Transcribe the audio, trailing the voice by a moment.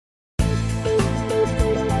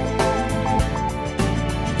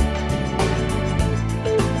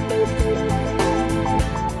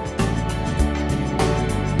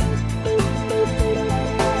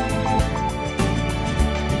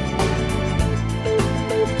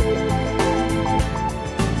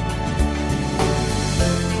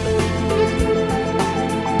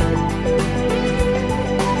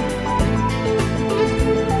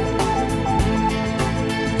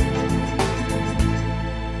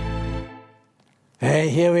Hey,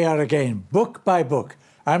 here we are again, book by book.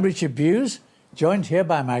 I'm Richard Bewes, joined here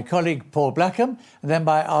by my colleague Paul Blackham, and then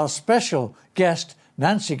by our special guest,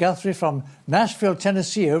 Nancy Guthrie from Nashville,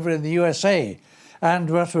 Tennessee, over in the USA.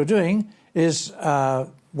 And what we're doing is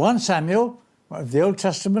 1 Samuel, of the Old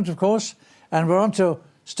Testament, of course, and we're on to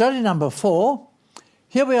study number 4.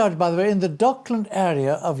 Here we are, by the way, in the Dockland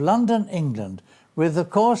area of London, England, with,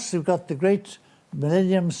 of course, we've got the great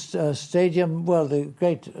Millennium Stadium, well, the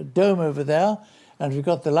great dome over there, and we've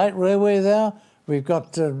got the light railway there. We've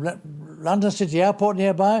got London City Airport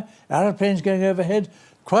nearby, aeroplanes going overhead.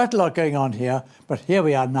 Quite a lot going on here, but here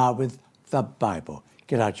we are now with the Bible.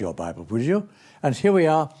 Get out your Bible, would you? And here we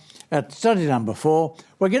are at study number 4.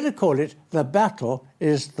 We're going to call it The Battle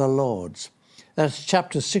is the Lord's. That's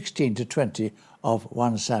chapters 16 to 20 of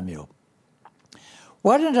 1 Samuel.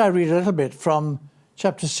 Why don't I read a little bit from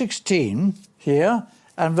chapter 16 here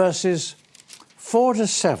and verses 4 to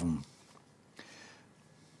 7.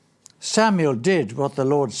 Samuel did what the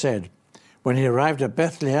Lord said. When he arrived at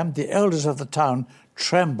Bethlehem, the elders of the town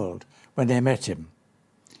trembled when they met him.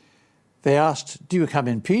 They asked, "Do you come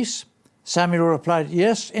in peace?" Samuel replied,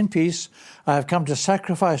 "Yes, in peace. I have come to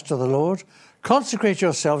sacrifice to the Lord. Consecrate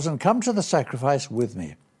yourselves and come to the sacrifice with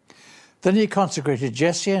me." Then he consecrated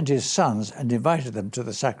Jesse and his sons and invited them to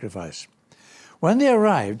the sacrifice. When they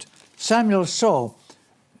arrived, Samuel saw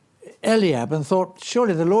Eliab and thought,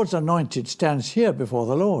 "Surely the Lord's anointed stands here before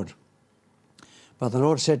the Lord." But the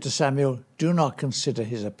Lord said to Samuel, "Do not consider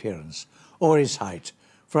his appearance or his height,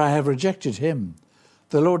 for I have rejected him.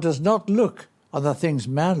 The Lord does not look on the things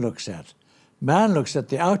man looks at. Man looks at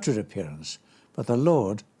the outward appearance, but the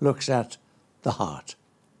Lord looks at the heart."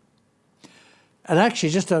 And actually,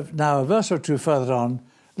 just now a verse or two further on,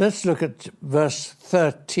 let's look at verse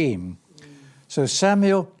 13. So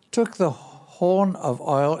Samuel took the horn of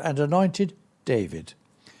oil and anointed David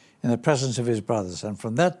in the presence of his brothers. And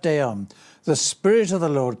from that day on, the Spirit of the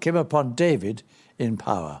Lord came upon David in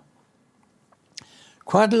power.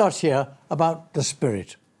 Quite a lot here about the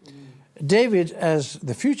Spirit. David, as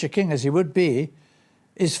the future king as he would be,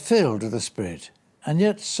 is filled with the Spirit. And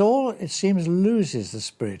yet Saul, it seems, loses the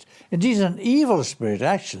Spirit. Indeed, an evil spirit,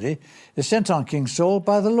 actually, is sent on King Saul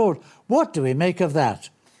by the Lord. What do we make of that?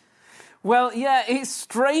 Well, yeah, it's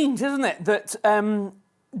strange, isn't it, that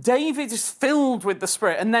David is filled with the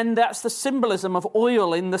Spirit, and then that's the symbolism of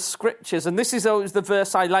oil in the Scriptures. And this is always the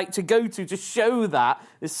verse I like to go to show that.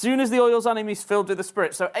 As soon as the oil's on him, he's filled with the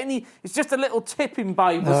Spirit. So it's just a little tip in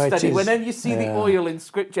Bible study. Whenever you see the oil in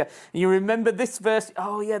Scripture, and you remember this verse,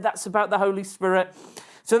 oh yeah, that's about the Holy Spirit.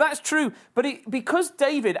 So that's true. But because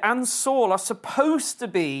David and Saul are supposed to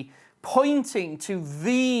be pointing to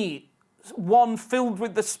the one filled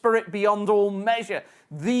with the Spirit beyond all measure,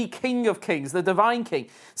 the King of Kings, the divine King.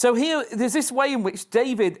 So here, there's this way in which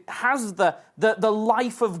David has the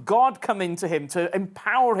life of God come into him to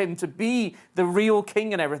empower him to be the real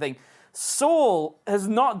king and everything. Saul has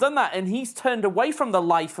not done that, and he's turned away from the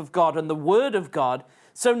life of God and the word of God.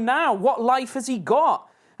 So now, what life has he got?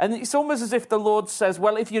 And it's almost as if the Lord says,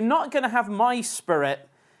 well, if you're not going to have my Spirit,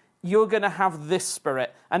 you're going to have this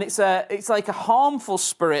spirit. And it's like a harmful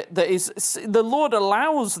spirit that is, the Lord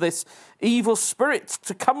allows this evil spirit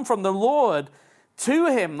to come from the Lord to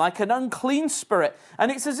him, like an unclean spirit.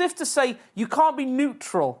 And it's as if to say, you can't be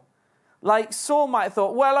neutral. Like Saul might have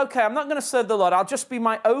thought, well, okay, I'm not going to serve the Lord, I'll just be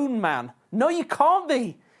my own man. No, you can't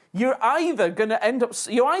be. You're either going to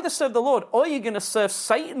you either serve the Lord or you're going to serve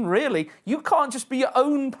Satan, really. You can't just be your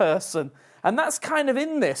own person. And that's kind of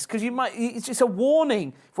in this, because it's just a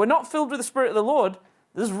warning. If we're not filled with the Spirit of the Lord,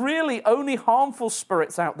 there's really only harmful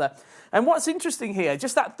spirits out there. And what's interesting here,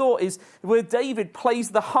 just that thought, is where David plays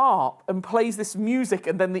the harp and plays this music,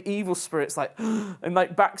 and then the evil spirit's and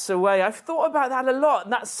backs away. I've thought about that a lot,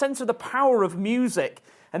 and that sense of the power of music.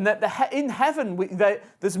 And that in heaven,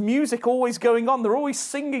 there's music always going on. They're always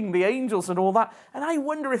singing, the angels and all that. And I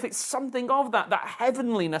wonder if it's something of that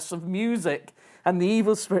heavenliness of music. And the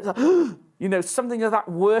evil spirits, something of that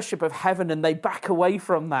worship of heaven, and they back away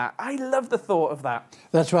from that. I love the thought of that.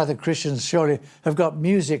 That's why the Christians surely have got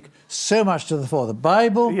music so much to the fore. The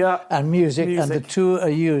Bible and music, and the two are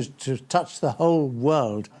used to touch the whole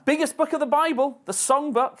world. Biggest book of the Bible, the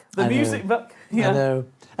song book, the music book. Yeah. I know.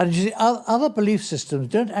 And you see, other belief systems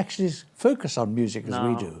don't actually focus on music as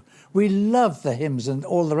we do. We love the hymns and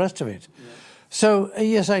all the rest of it. Yeah. So,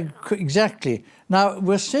 yes, exactly. Now,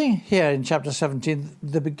 we're seeing here in chapter 17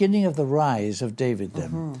 the beginning of the rise of David then.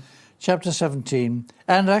 Mm-hmm. Chapter 17,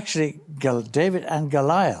 and actually David and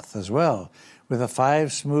Goliath as well, with the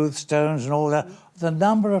 5 smooth stones and all that. The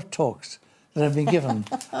number of talks that have been given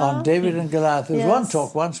on David and Goliath. There was one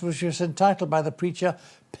talk once which was entitled by the preacher,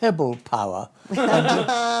 pebble power.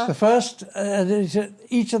 And the first,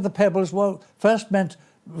 each of the pebbles first meant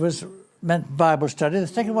Bible study. The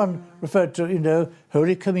second one referred to,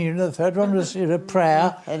 Holy Communion. The third one was,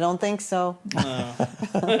 prayer. I don't think so.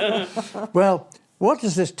 No. Well, what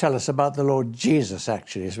does this tell us about the Lord Jesus,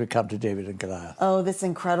 actually, as we come to David and Goliath? Oh, this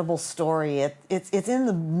incredible story. It's in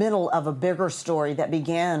the middle of a bigger story that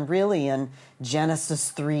began really in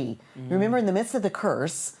Genesis 3. Remember, in the midst of the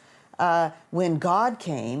curse, when God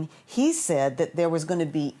came, he said that there was going to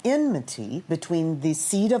be enmity between the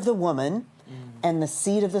seed of the woman and the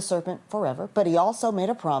seed of the serpent forever. But he also made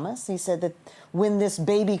a promise. He said that when this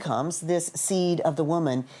baby comes, this seed of the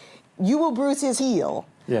woman, you will bruise his heel.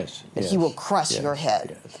 Yes. That he will crush your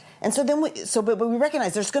head. Yes. And so then but we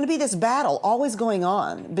recognize there's going to be this battle always going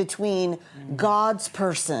on between God's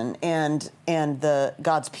person and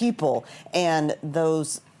God's people and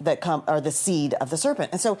those that come are the seed of the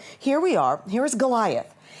serpent. And so here we are. Here is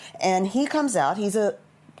Goliath. And he comes out. He's a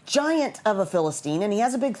giant of a Philistine, and he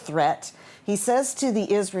has a big threat. He says to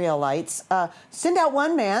the Israelites, send out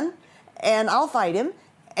one man, and I'll fight him.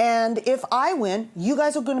 And if I win, you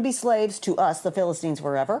guys are going to be slaves to us, the Philistines,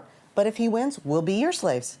 forever. But if he wins, we'll be your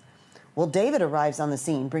slaves. Well, David arrives on the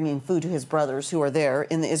scene, bringing food to his brothers who are there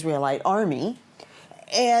in the Israelite army.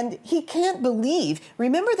 And he can't believe.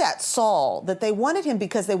 Remember that Saul, that they wanted him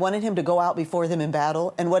because they wanted him to go out before them in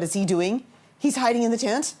battle. And what is he doing? He's hiding in the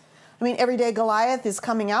tent. I mean, every day Goliath is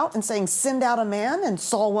coming out and saying, send out a man, and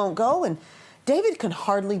Saul won't go. And David can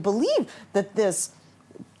hardly believe that this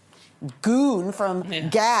goon from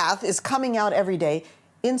Gath is coming out every day,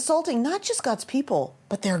 insulting not just God's people,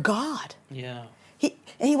 but their God. Yeah.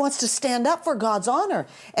 He wants to stand up for God's honor.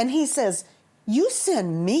 And he says, you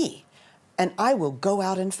send me, and I will go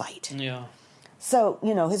out and fight. Yeah. So,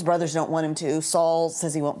 his brothers don't want him to. Saul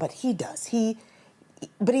says he won't, but he does.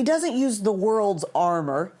 But he doesn't use the world's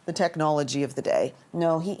armor, the technology of the day.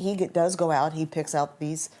 No, he does go out. He picks out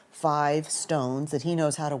these 5 stones that he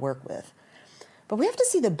knows how to work with. But we have to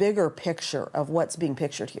see the bigger picture of what's being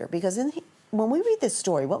pictured here. Because when we read this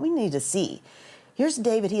story, what we need to see, here's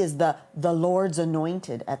David. He is the Lord's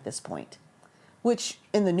anointed at this point, which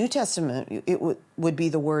in the New Testament, it would be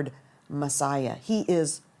the word Messiah. He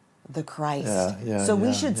is the Christ. So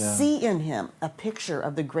we should see in him a picture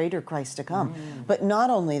of the greater Christ to come. But not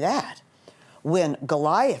only that, when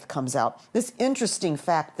Goliath comes out, this interesting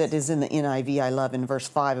fact that is in the NIV I love in verse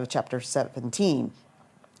 5 of chapter 17,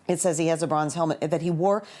 it says he has a bronze helmet, that he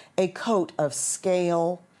wore a coat of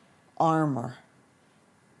scale armor.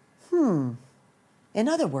 In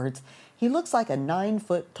other words, he looks like a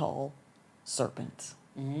 9-foot-tall serpent.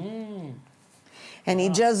 And he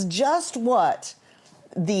does just what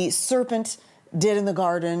the serpent did in the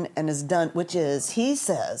garden and has done, which is, he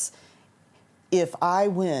says, if I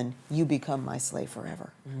win, you become my slave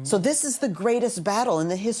forever. So this is the greatest battle in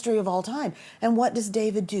the history of all time. And what does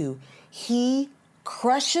David do? He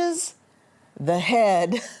crushes the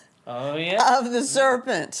head of the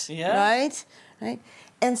serpent, right?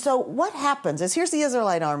 And so what happens is, here's the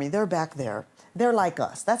Israelite army. They're back there. They're like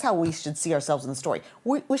us. That's how we should see ourselves in the story.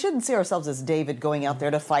 We shouldn't see ourselves as David going out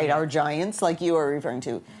there to fight our giants like you are referring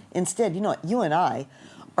to. Instead, you and I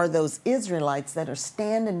are those Israelites that are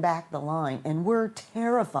standing back the line, and we're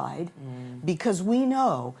terrified because we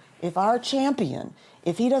know if our champion,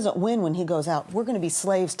 if he doesn't win when he goes out, we're going to be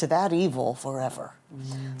slaves to that evil forever.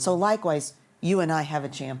 So likewise, you and I have a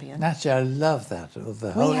champion. Actually, I love that.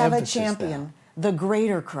 The whole We have a emphasis champion, the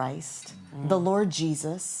greater Christ, the Lord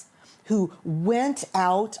Jesus, who went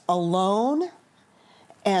out alone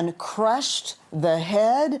and crushed the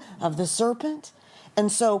head of the serpent.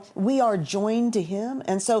 And so we are joined to him.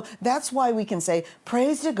 And so that's why we can say,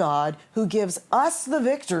 praise to God who gives us the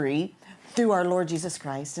victory through our Lord Jesus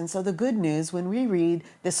Christ. And so the good news, when we read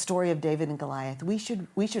this story of David and Goliath, we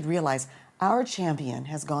should realize our champion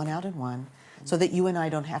has gone out and won, so that you and I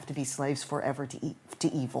don't have to be slaves forever to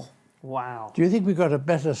evil. Wow. Do you think we got a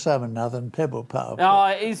better sermon now than Pebble Power? Oh,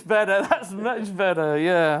 it's better. That's much better,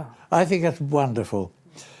 yeah. I think that's wonderful.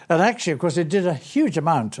 And actually, of course, it did a huge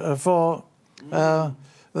amount for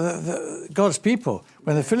God's people.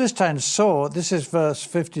 When the Philistines saw, this is verse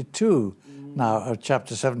 52 now of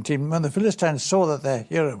chapter 17, when the Philistines saw that their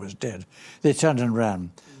hero was dead, they turned and ran.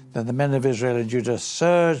 Then the men of Israel and Judah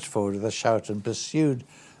surged forward with a shout and pursued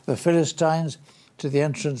the Philistines to the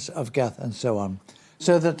entrance of Gath and so on.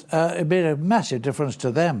 So that it made a massive difference to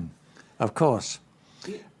them, of course.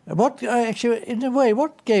 What actually, in a way,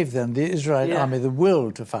 what gave them, the Israelite army, the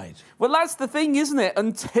will to fight? Well, that's the thing, isn't it?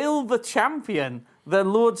 Until the champion the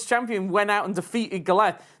Lord's champion, went out and defeated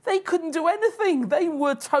Goliath. They couldn't do anything. They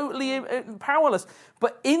were totally powerless.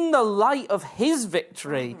 But in the light of his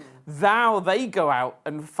victory, now they go out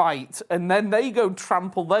and fight, and then they go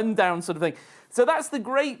trample them down, sort of thing. So that's the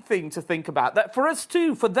great thing to think about. That for us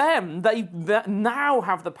too, for them, they now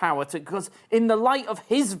have the power to, because in the light of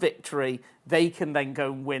his victory, they can then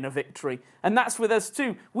go and win a victory. And that's with us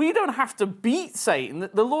too. We don't have to beat Satan.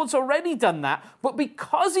 The Lord's already done that. But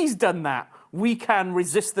because he's done that, we can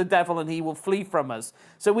resist the devil and he will flee from us.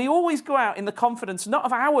 So we always go out in the confidence, not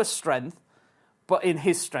of our strength, but in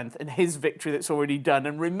his strength and his victory that's already done.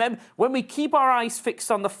 And remember, when we keep our eyes fixed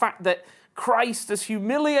on the fact that Christ has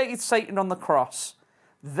humiliated Satan on the cross,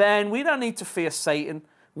 then we don't need to fear Satan.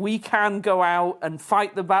 We can go out and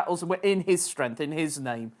fight the battles, and we're in his strength, in his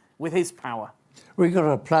name, with his power. We've got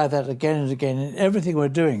to apply that again and again in everything we're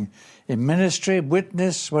doing, in ministry,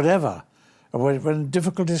 witness, whatever. When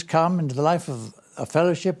difficulties come into the life of a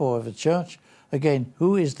fellowship or of a church, again,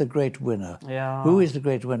 who is the great winner? Yeah. Who is the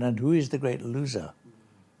great winner and who is the great loser?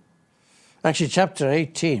 Actually, chapter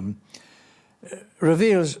 18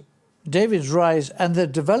 reveals David's rise and the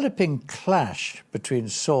developing clash between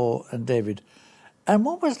Saul and David. And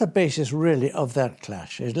what was the basis really of that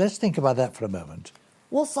clash? Let's think about that for a moment.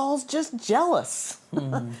 Well, Saul's just jealous.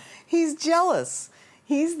 He's jealous.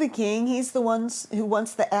 He's the king. He's the one who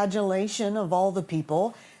wants the adulation of all the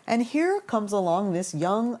people. And here comes along this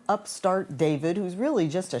young upstart David, who's really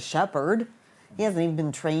just a shepherd. He hasn't even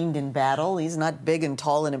been trained in battle. He's not big and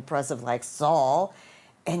tall and impressive like Saul.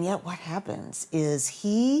 And yet what happens is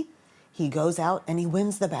he goes out and he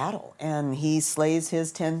wins the battle and he slays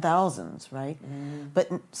his 10,000s, right?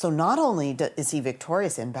 But so not only is he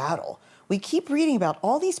victorious in battle, we keep reading about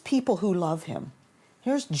all these people who love him.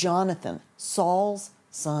 Here's Jonathan, Saul's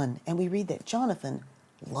son, and we read that Jonathan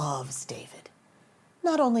loves David.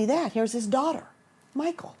 Not only that, here's his daughter,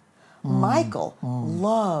 Michal. Michal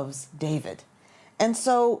loves David. And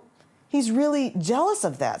so he's really jealous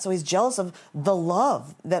of that. So he's jealous of the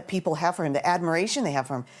love that people have for him, the admiration they have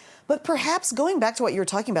for him. But perhaps going back to what you were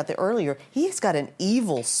talking about earlier, he's got an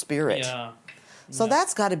evil spirit. Yeah. So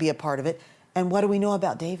that's got to be a part of it. And what do we know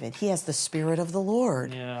about David? He has the Spirit of the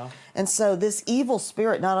Lord. Yeah. And so this evil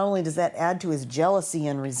spirit, not only does that add to his jealousy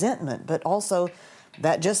and resentment, but also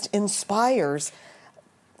that just inspires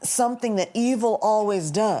something that evil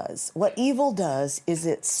always does. What evil does is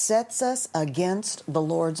it sets us against the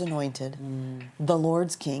Lord's anointed, the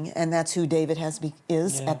Lord's king, and that's who David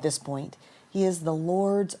is at this point. He is the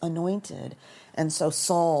Lord's anointed. And so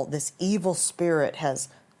Saul, this evil spirit, has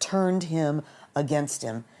turned him against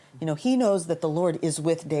him. You know, he knows that the Lord is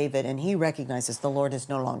with David, and he recognizes the Lord is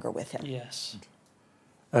no longer with him. Yes.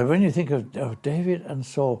 When you think of David and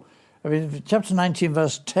Saul, I mean, chapter 19,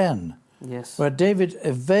 verse 10, yes, where David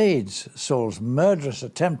evades Saul's murderous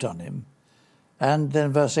attempt on him, and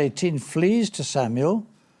then verse 18, flees to Samuel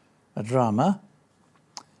at Ramah.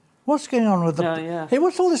 What's going on with Hey,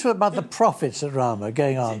 what's all this about the prophets at Ramah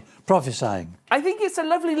going on, prophesying? I think it's a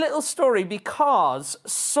lovely little story because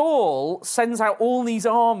Saul sends out all these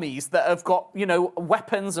armies that have got, you know,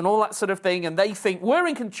 weapons and all that sort of thing, and they think, we're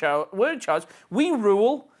in charge, we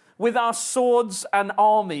rule with our swords and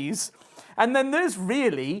armies. And then there's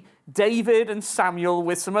really David and Samuel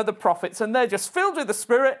with some other prophets, and they're just filled with the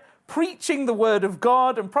Spirit, preaching the word of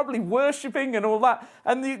God and probably worshipping and all that.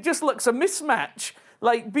 And it just looks a mismatch.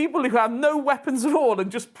 Like people who have no weapons at all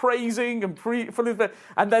and just praising and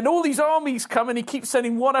and then all these armies come and he keeps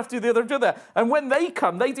sending one after the other. And when they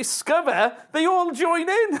come, they discover they all join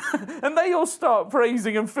in and they all start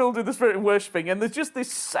praising and filled with the Spirit and worshipping. And there's just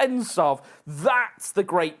this sense of that's the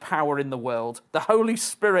great power in the world. The Holy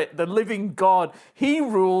Spirit, the living God, he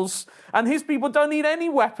rules and his people don't need any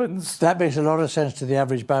weapons. That makes a lot of sense to the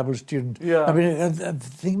average Bible student. Yeah. I mean, I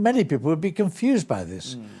think many people would be confused by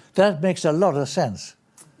this. That makes a lot of sense.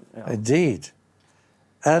 Yeah. Indeed.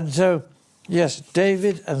 And so, yes,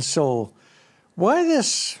 David and Saul. Why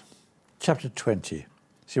this chapter 20?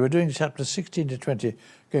 See, we're doing chapter 16 to 20,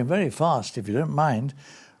 going very fast, if you don't mind.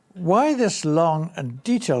 Why this long and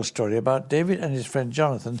detailed story about David and his friend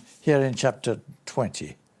Jonathan here in chapter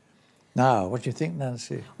 20? Now, what do you think,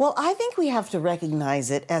 Nancy? Well, I think we have to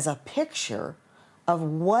recognize it as a picture of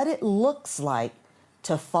what it looks like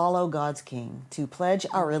to follow God's king, to pledge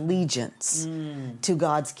our allegiance to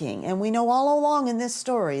God's king. And we know all along in this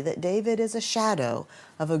story that David is a shadow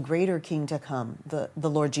of a greater king to come, the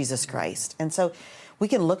Lord Jesus Christ. And so we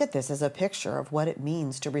can look at this as a picture of what it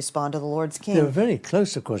means to respond to the Lord's king. They were very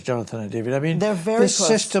close, of course, Jonathan and David. I mean, they're very this close.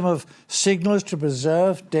 System of signals to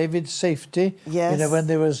preserve David's safety, yes, you know, when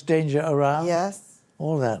there was danger around. Yes.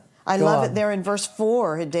 All that. I love it there in verse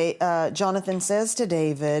 4. Jonathan says to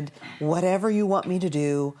David, whatever you want me to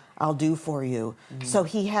do, I'll do for you. So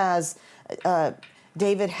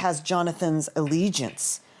David has Jonathan's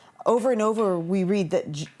allegiance. Over and over we read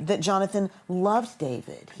that Jonathan loved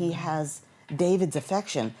David. He has David's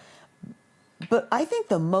affection. But I think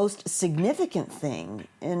the most significant thing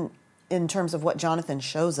in terms of what Jonathan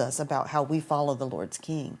shows us about how we follow the Lord's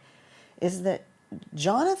King is that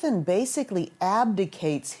Jonathan basically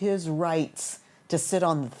abdicates his rights to sit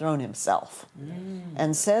on the throne himself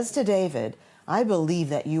and says to David, I believe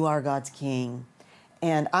that you are God's king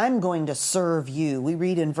and I'm going to serve you. We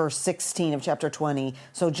read in verse 16 of chapter 20,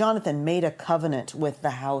 so Jonathan made a covenant with the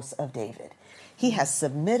house of David. He has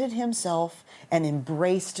submitted himself and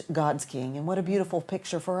embraced God's king. And what a beautiful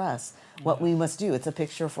picture for us, what we must do. It's a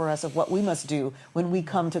picture for us of what we must do when we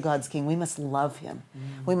come to God's king. We must love him.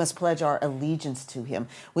 We must pledge our allegiance to him.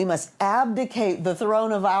 We must abdicate the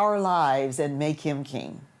throne of our lives and make him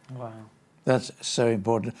king. Wow. That's so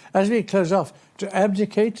important. As we close off, to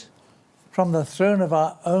abdicate from the throne of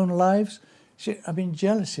our own lives,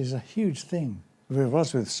 jealousy is a huge thing. It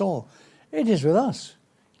was with Saul. It is with us.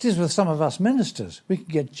 It is with some of us ministers. We can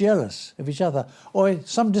get jealous of each other, or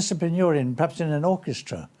some discipline you're in, perhaps in an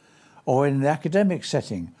orchestra, or in the academic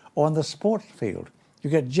setting, or on the sport field. You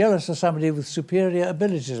get jealous of somebody with superior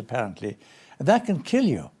abilities, apparently, and that can kill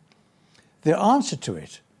you. The answer to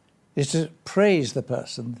it is to praise the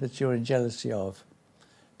person that you're in jealousy of,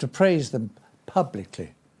 to praise them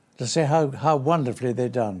publicly, to say how wonderfully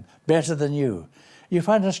they've done, better than you. You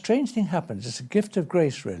find a strange thing happens. It's a gift of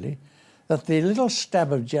grace, really, that the little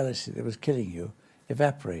stab of jealousy that was killing you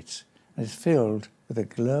evaporates and is filled with a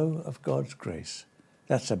glow of God's grace.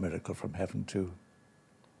 That's a miracle from heaven too.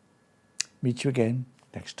 Meet you again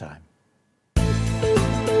next time.